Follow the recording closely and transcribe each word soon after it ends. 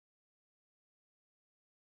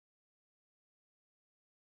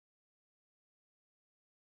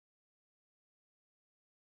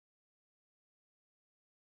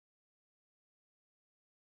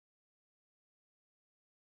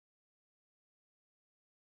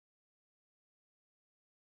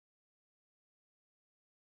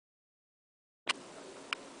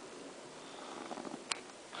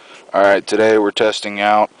Alright, today we're testing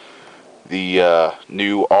out the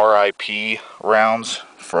new RIP rounds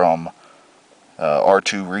from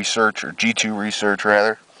R2 Research, or G2 Research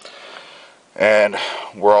rather. And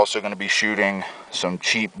we're also going to be shooting some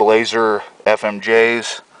cheap Blazer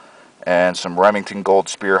FMJs and some Remington Gold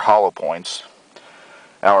Spear hollow points.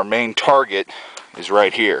 Our main target is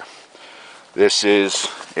right here. This is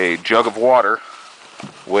a jug of water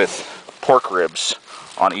with pork ribs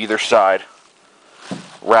on either side,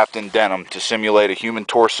 wrapped in denim to simulate a human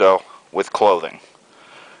torso with clothing.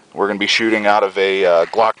 We're going to be shooting out of a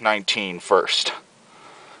Glock 19 first.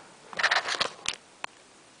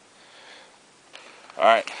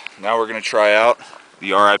 Alright, now we're going to try out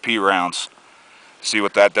the RIP rounds. See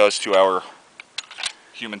what that does to our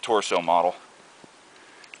human torso model.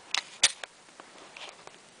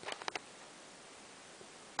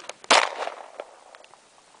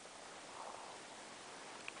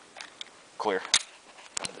 Clear.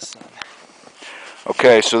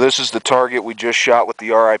 Okay, so this is the target we just shot with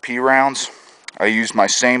the RIP rounds. I used my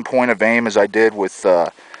same point of aim as I did with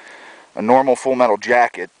a normal full metal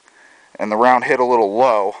jacket, and the round hit a little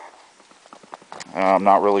low. I'm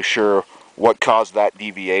not really sure what caused that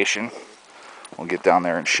deviation. I'll get down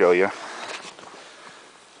there and show you.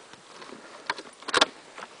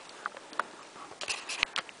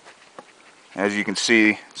 As you can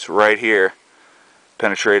see, it's right here.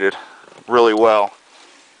 Penetrated really well.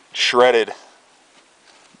 Shredded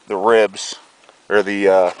the ribs, or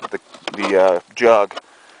the jug,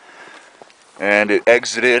 and it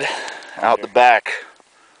exited out the back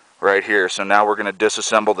right here. So now we're going to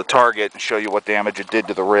disassemble the target and show you what damage it did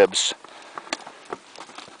to the ribs.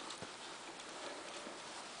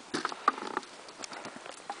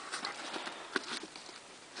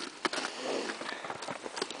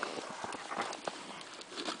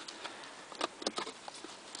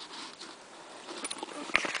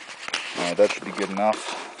 Alright, that should be good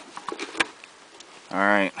enough.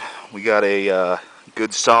 Alright, we got a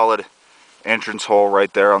good solid entrance hole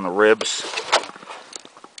right there on the ribs.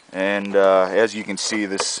 And as you can see,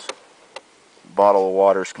 this bottle of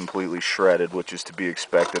water is completely shredded, which is to be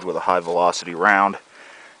expected with a high velocity round.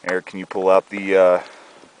 Eric, can you pull out the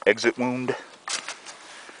exit wound?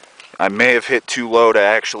 I may have hit too low to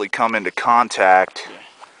actually come into contact.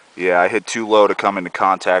 Yeah, I hit too low to come into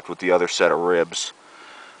contact with the other set of ribs.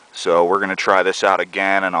 So we're going to try this out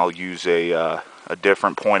again, and I'll use a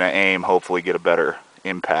different point of aim, hopefully get a better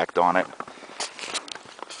impact on it.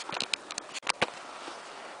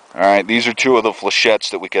 Alright, these are two of the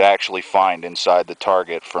flechettes that we could actually find inside the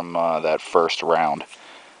target from that first round.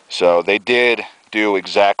 So they did do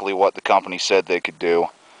exactly what the company said they could do,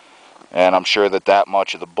 and I'm sure that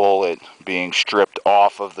much of the bullet being stripped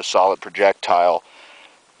off of the solid projectile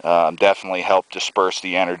definitely helped disperse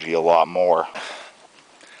the energy a lot more.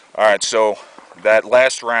 Alright, so that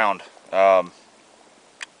last round,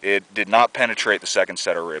 it did not penetrate the second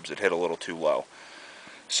set of ribs. It hit a little too low.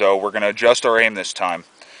 So we're going to adjust our aim this time.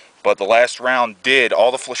 But the last round did,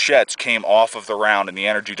 all the flechettes came off of the round, and the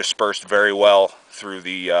energy dispersed very well through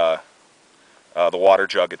the water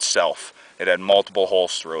jug itself. It had multiple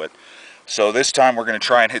holes through it. So this time we're going to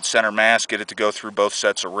try and hit center mass, get it to go through both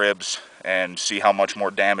sets of ribs, and see how much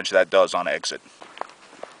more damage that does on exit.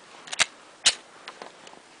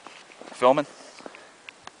 Filming?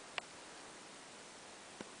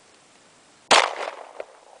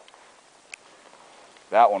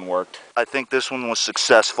 That one worked. I think this one was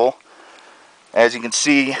successful. As you can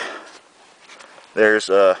see, there's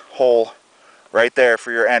a hole right there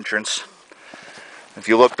for your entrance. If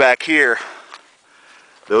you look back here,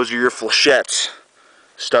 those are your flechettes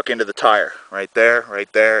stuck into the tire. Right there,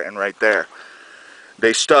 and right there.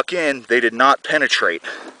 They stuck in, they did not penetrate.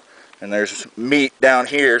 And there's meat down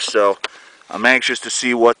here, so I'm anxious to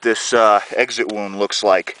see what this exit wound looks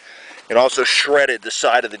like. It also shredded the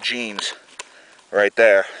side of the jeans right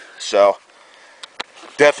there. So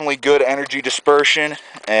definitely good energy dispersion,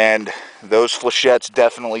 and those flechettes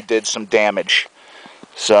definitely did some damage.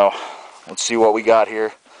 So let's see what we got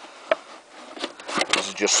here. This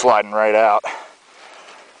is just sliding right out.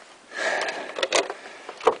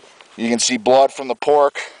 You can see blood from the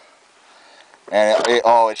pork, and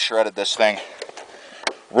it shredded this thing.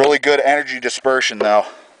 Really good energy dispersion though.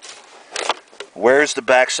 Where's the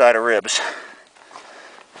backside of ribs?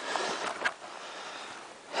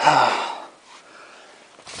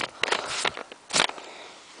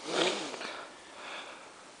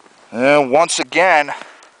 And once again,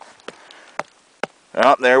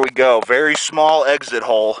 oh, there we go. Very small exit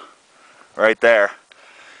hole right there.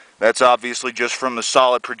 That's obviously just from the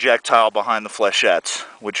solid projectile behind the flechettes,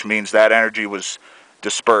 which means that energy was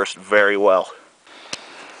dispersed very well.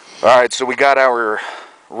 Alright, so we got our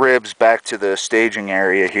ribs back to the staging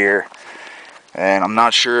area here. And I'm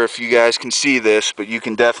not sure if you guys can see this, but you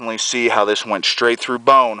can definitely see how this went straight through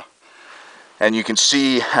bone. And you can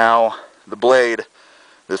see how the blade,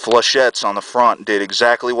 the flechettes on the front, did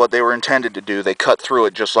exactly what they were intended to do. They cut through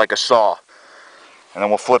it just like a saw. And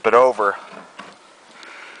then we'll flip it over.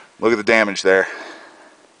 Look at the damage there.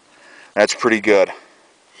 That's pretty good.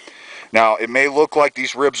 Now, it may look like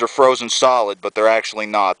these ribs are frozen solid, but they're actually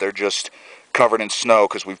not. They're just covered in snow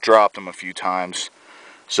because we've dropped them a few times.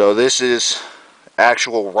 So this is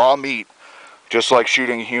actual raw meat, just like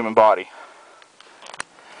shooting a human body.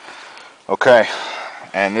 Okay,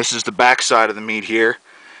 and this is the back side of the meat here.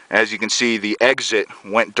 As you can see, the exit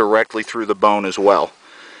went directly through the bone as well.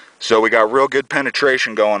 So we got real good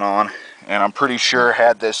penetration going on, and I'm pretty sure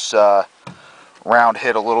had this round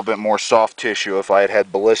hit a little bit more soft tissue, if I had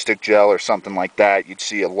had ballistic gel or something like that, you'd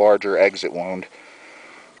see a larger exit wound.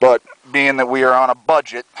 But being that we are on a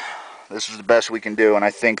budget, this is the best we can do, and I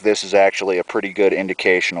think this is actually a pretty good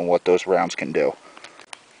indication of what those rounds can do.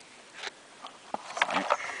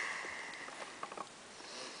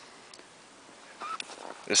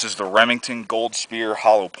 This is the Remington Gold Spear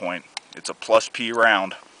Hollow Point. It's a plus P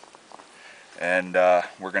round, and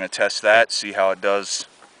we're going to test that, see how it does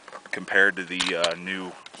compared to the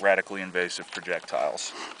new radically invasive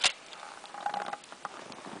projectiles.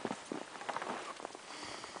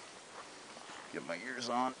 Get my ears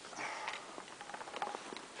on.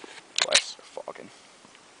 Glasses are fogging.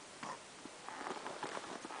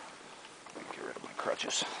 Get rid of my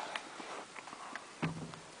crutches.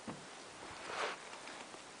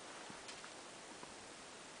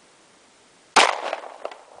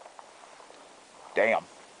 Damn.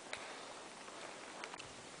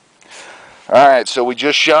 Alright, so we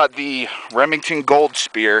just shot the Remington Gold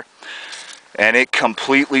Spear, and it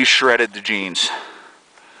completely shredded the jeans.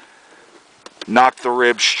 Knocked the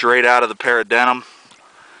ribs straight out of the paradenum.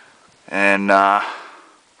 And no,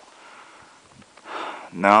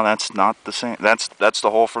 that's not the same. That's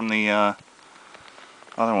the hole from the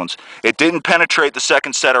other ones. It didn't penetrate the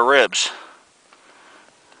second set of ribs.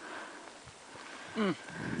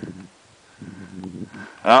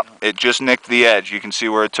 Oh, it just nicked the edge. You can see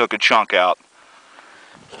where it took a chunk out.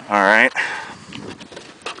 Alright.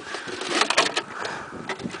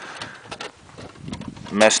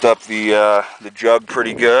 Messed up the jug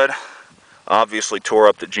pretty good. Obviously tore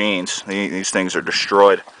up the jeans. These things are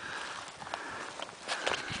destroyed.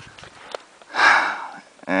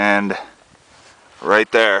 And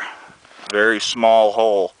right there, very small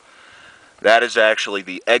hole. That is actually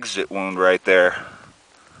the exit wound right there.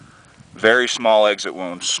 Very small exit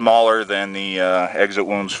wound, smaller than the exit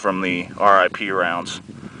wounds from the RIP rounds.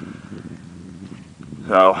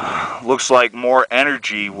 So, looks like more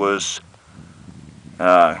energy was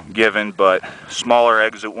given, but smaller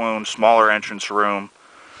exit wound, smaller entrance room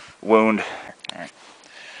wound.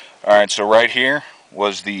 Alright, so right here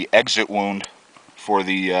was the exit wound for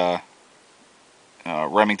the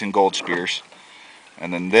Remington Gold Spears.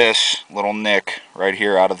 And then this little nick right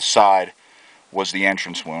here out of the side was the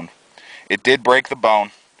entrance wound. It did break the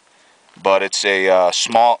bone, but it's a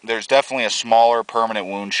there's definitely a smaller permanent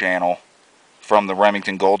wound channel from the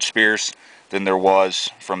Remington Gold Spears than there was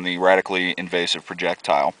from the radically invasive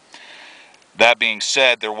projectile. That being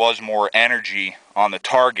said, there was more energy on the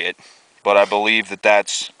target, but I believe that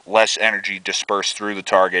that's less energy dispersed through the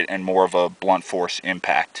target and more of a blunt force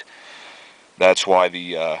impact. That's why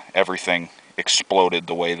the everything exploded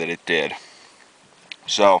the way that it did.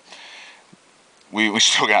 So we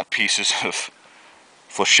still got pieces of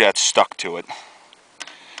flechettes stuck to it.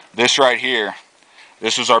 This right here,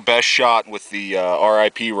 this was our best shot with the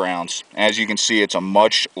RIP rounds. As you can see, it's a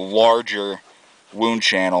much larger wound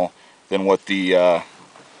channel than what the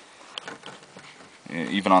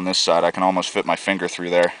even on this side, I can almost fit my finger through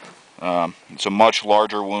there. It's a much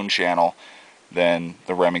larger wound channel than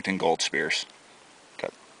the Remington Gold Spears. Okay.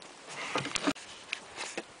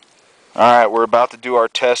 Alright, we're about to do our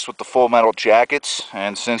test with the full metal jackets,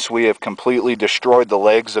 and since we have completely destroyed the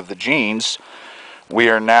legs of the jeans, we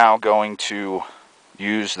are now going to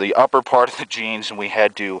use the upper part of the jeans, and we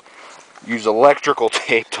had to use electrical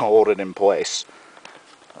tape to hold it in place.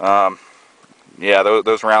 Yeah,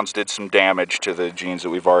 those rounds did some damage to the jeans that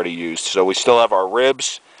we've already used. So we still have our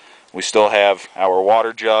ribs, we still have our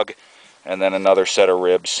water jug, and then another set of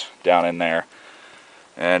ribs down in there.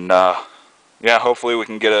 And yeah, hopefully we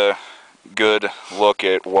can get a good look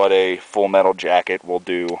at what a full metal jacket will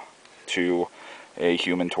do to a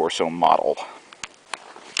human torso model.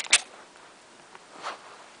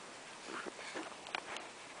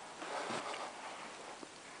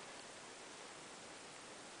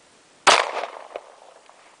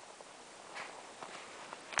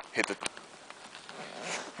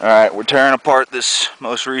 Alright, we're tearing apart this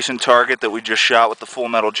most recent target that we just shot with the full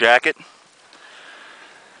metal jacket.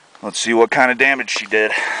 Let's see what kind of damage she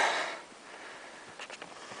did.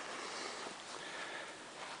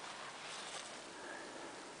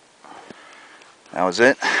 That was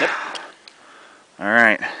it? Yep.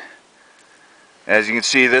 Alright. As you can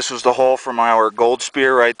see, this was the hole from our gold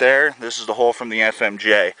spear right there. This is the hole from the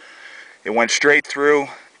FMJ. It went straight through,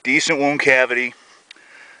 decent wound cavity,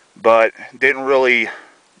 but didn't really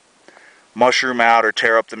mushroom out or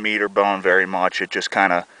tear up the meat or bone very much. It just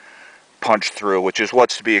kind of punched through, which is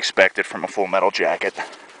what's to be expected from a full metal jacket.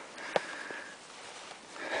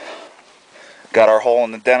 Got our hole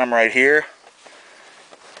in the denim right here.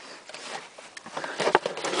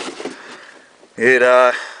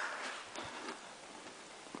 It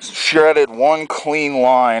shredded one clean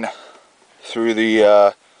line through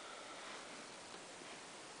the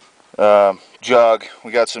jug.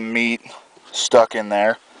 We got some meat stuck in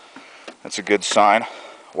there. That's a good sign.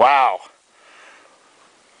 Wow.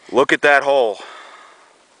 Look at that hole.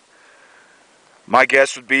 My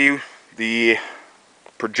guess would be the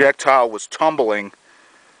projectile was tumbling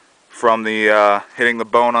from the hitting the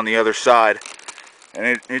bone on the other side,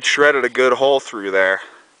 and it shredded a good hole through there.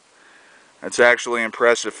 That's actually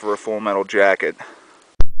impressive for a full metal jacket.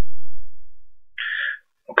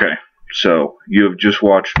 Okay, so you have just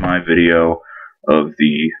watched my video of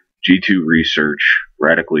the G2 Research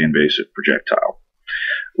radically invasive projectile.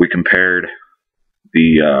 We compared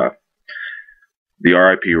the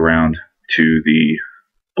RIP round to the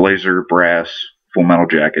Blazer brass full metal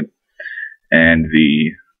jacket and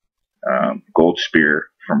the gold spear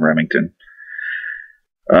from Remington.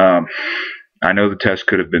 I know the test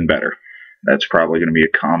could have been better. That's probably going to be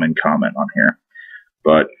a common comment on here,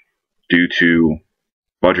 but due to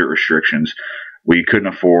budget restrictions, we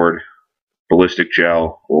couldn't afford ballistic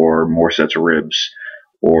gel or more sets of ribs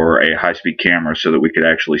or a high-speed camera so that we could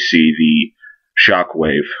actually see the shock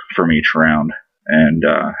wave from each round and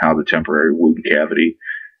how the temporary wound cavity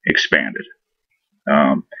expanded.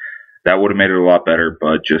 That would have made it a lot better,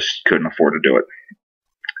 but just couldn't afford to do it.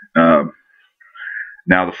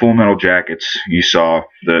 Now the full metal jackets, you saw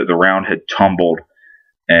the round had tumbled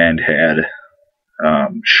and had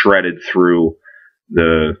shredded through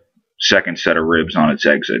the second set of ribs on its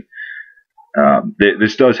exit.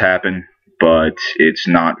 This does happen, but it's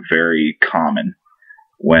not very common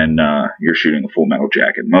when you're shooting a full metal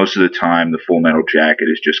jacket. Most of the time, the full metal jacket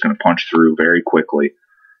is just going to punch through very quickly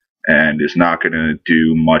and is not going to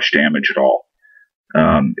do much damage at all.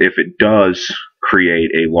 If it does create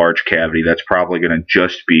a large cavity, that's probably going to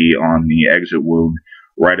just be on the exit wound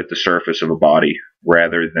right at the surface of a body,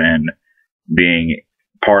 rather than being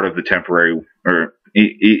part of the temporary or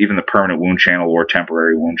even the permanent wound channel or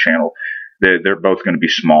temporary wound channel. They're both going to be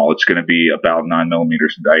small. It's going to be about 9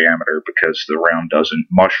 millimeters in diameter because the round doesn't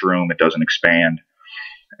mushroom, it doesn't expand,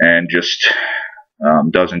 and just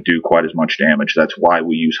doesn't do quite as much damage. That's why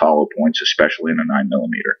we use hollow points, especially in a 9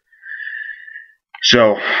 millimeter.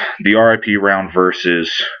 So the RIP round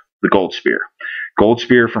versus the gold spear. Gold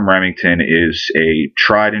spear from Remington is a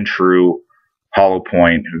tried and true hollow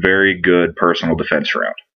point, very good personal defense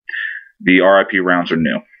round. The RIP rounds are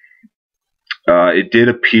new. It did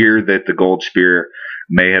appear that the gold spear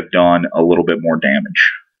may have done a little bit more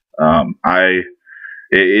damage.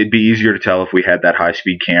 It'd be easier to tell if we had that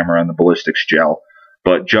high-speed camera and the ballistics gel,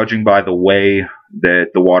 but judging by the way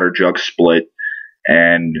that the water jug split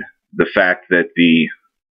and the fact that the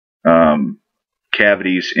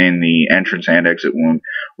cavities in the entrance and exit wound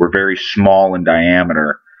were very small in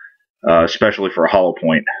diameter, especially for a hollow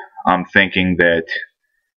point, I'm thinking that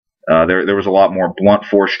there was a lot more blunt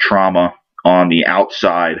force trauma on the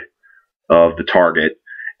outside of the target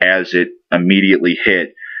as it immediately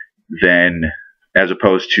hit, than as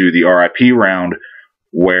opposed to the RIP round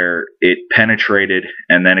where it penetrated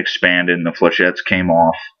and then expanded and the flechettes came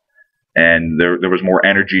off, and there was more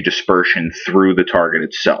energy dispersion through the target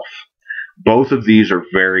itself. Both of these are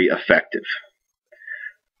very effective.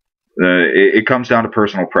 It comes down to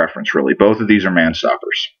personal preference, really. Both of these are man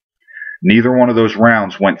stoppers. Neither one of those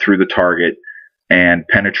rounds went through the target and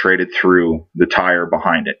penetrated through the tire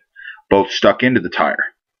behind it. Both stuck into the tire,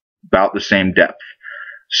 about the same depth.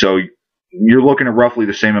 So you're looking at roughly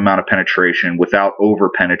the same amount of penetration without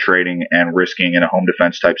over-penetrating and risking, in a home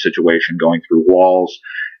defense type situation, going through walls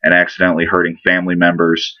and accidentally hurting family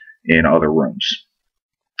members in other rooms.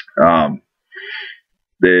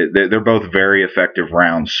 They're both very effective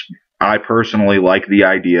rounds. I personally like the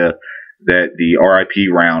idea that the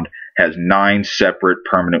RIP round has 9 separate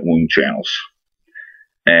permanent wound channels.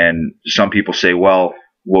 And some people say, well,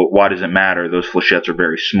 why does it matter? Those flechettes are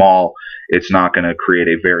very small. It's not going to create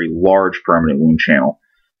a very large permanent wound channel.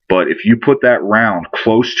 But if you put that round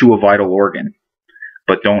close to a vital organ,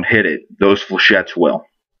 but don't hit it, those flechettes will.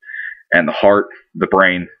 And the heart, the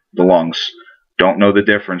brain, the lungs don't know the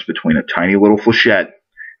difference between a tiny little flechette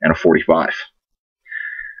and a 45.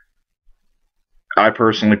 I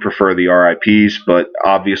personally prefer the RIPs, but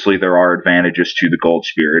obviously there are advantages to the Gold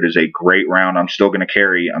Spear. It is a great round. I'm still going to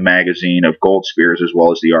carry a magazine of Gold Spears as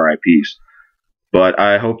well as the RIPs. But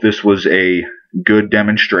I hope this was a good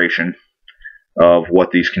demonstration of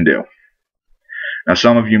what these can do. Now,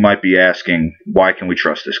 some of you might be asking, why can we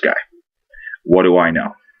trust this guy? What do I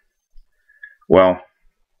know? Well,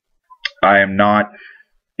 I am not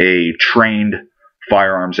a trained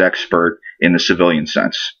firearms expert in the civilian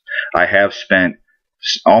sense. I have spent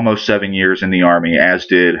almost 7 years in the Army, as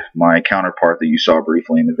did my counterpart that you saw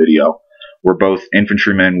briefly in the video. We're both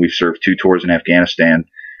infantrymen. We've served 2 tours in Afghanistan,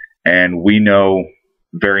 and we know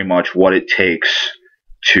very much what it takes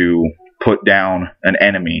to put down an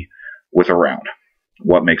enemy with a round.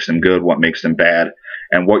 What makes them good, what makes them bad,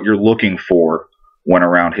 and what you're looking for when a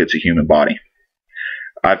round hits a human body.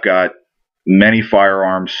 I've got many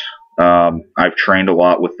firearms. I've trained a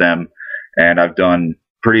lot with them, and I've done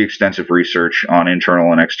pretty extensive research on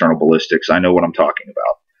internal and external ballistics. I know what I'm talking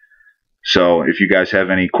about. So if you guys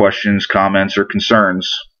have any questions, comments, or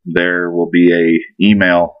concerns, there will be a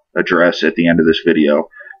email address at the end of this video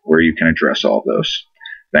where you can address all of those.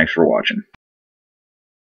 Thanks for watching.